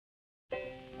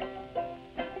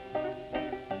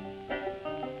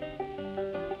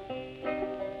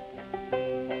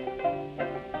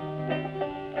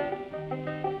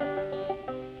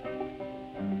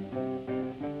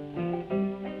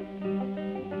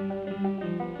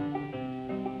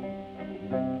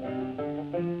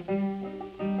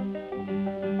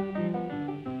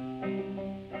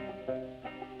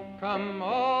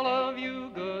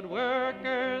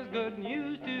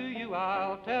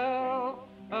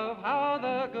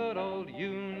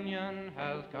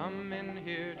Gentiles come in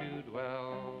here to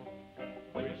dwell.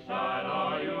 Which side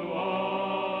are you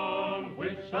on?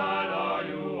 Which side are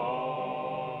you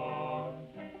on?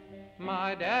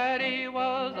 My daddy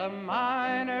was a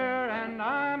miner and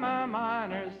I'm a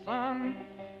miner's son,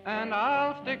 and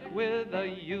I'll stick with the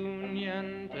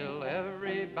Union till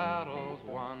every battle's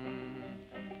won.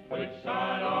 Which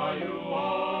side are you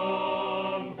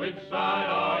on? Which side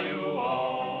are you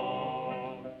on?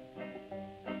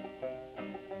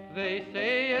 They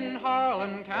say in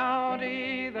Harlan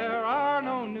County there are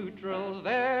no neutrals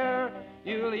there.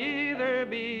 You'll either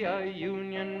be a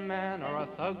Union man or a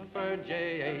thug for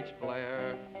J.H.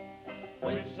 Blair.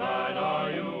 Which side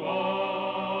are you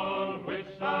on? Which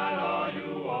side are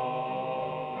you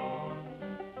on?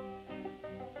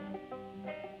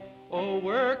 Oh,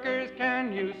 workers,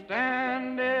 can you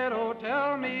stand it? Oh,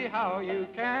 tell me how you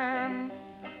can.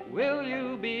 Will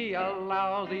you be a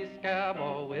lousy scab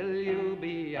or will you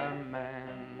be a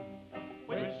man?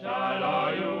 Which side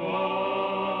are you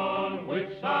on? Which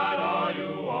side are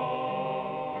you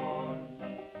on?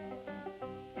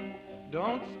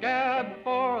 Don't scab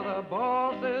for the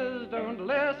bosses, don't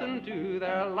listen to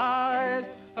their lies.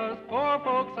 Us poor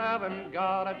folks haven't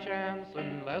got a chance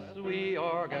unless we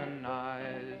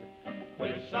organize.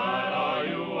 Which side are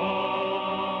you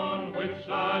on? Which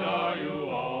side are you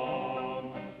on?